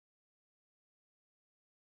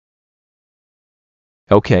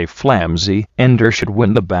Okay, Flamsy, Ender should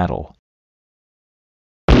win the battle.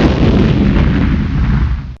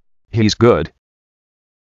 He's good.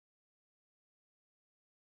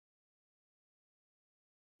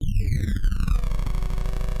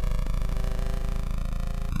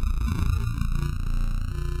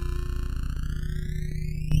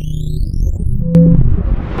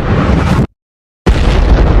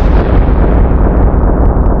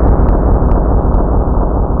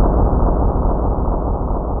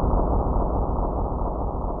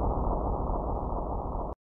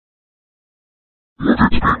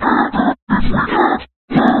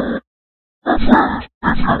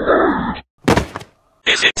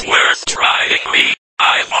 Is it worth trying me?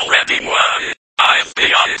 I've already won. I'm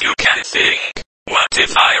beyond you can think. What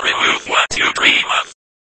if I remove what you dream of?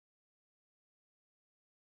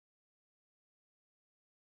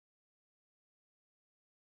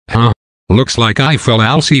 Huh? Looks like I fell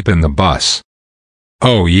asleep in the bus.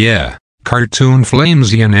 Oh yeah, Cartoon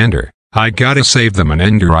Flamsy and Ender. I gotta save them and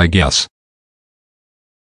Ender, I guess.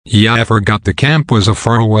 Yeah, I forgot the camp was a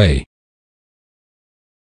far away.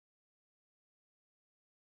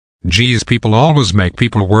 Geez, people always make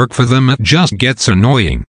people work for them, it just gets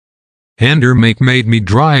annoying. Ender made me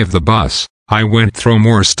drive the bus. I went through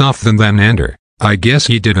more stuff than Ender. I guess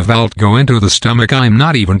he did a vault go into the stomach. I'm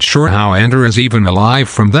not even sure how Ender is even alive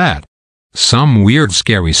from that. Some weird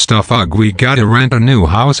scary stuff. Ugh, we gotta rent a new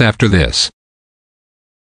house after this.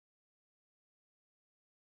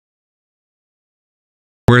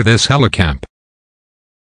 Where this helicamp?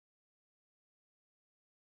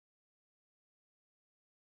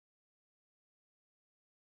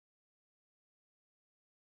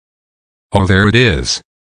 Oh, there it is.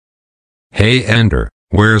 Hey Ender,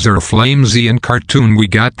 where's our Flamsy and Cartoon we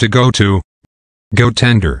got to go to? Go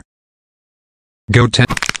Tender. Go ten.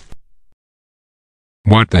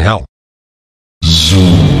 What the hell?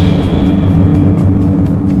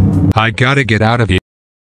 I gotta get out of here.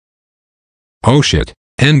 Oh shit,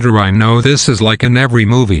 Ender, I know this is like in every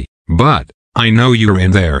movie, but I know you're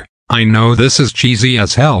in there. I know this is cheesy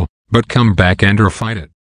as hell, but come back Ender, fight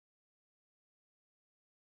it.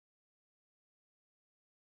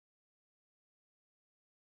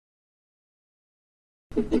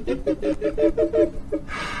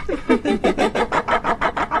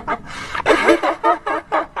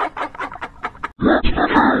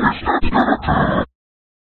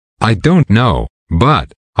 I don't know,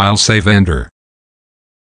 but I'll save Ender.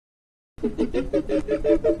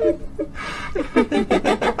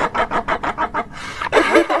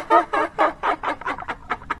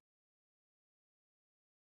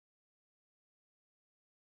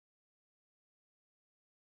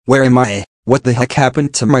 Where am I? What the heck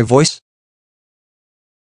happened to my voice?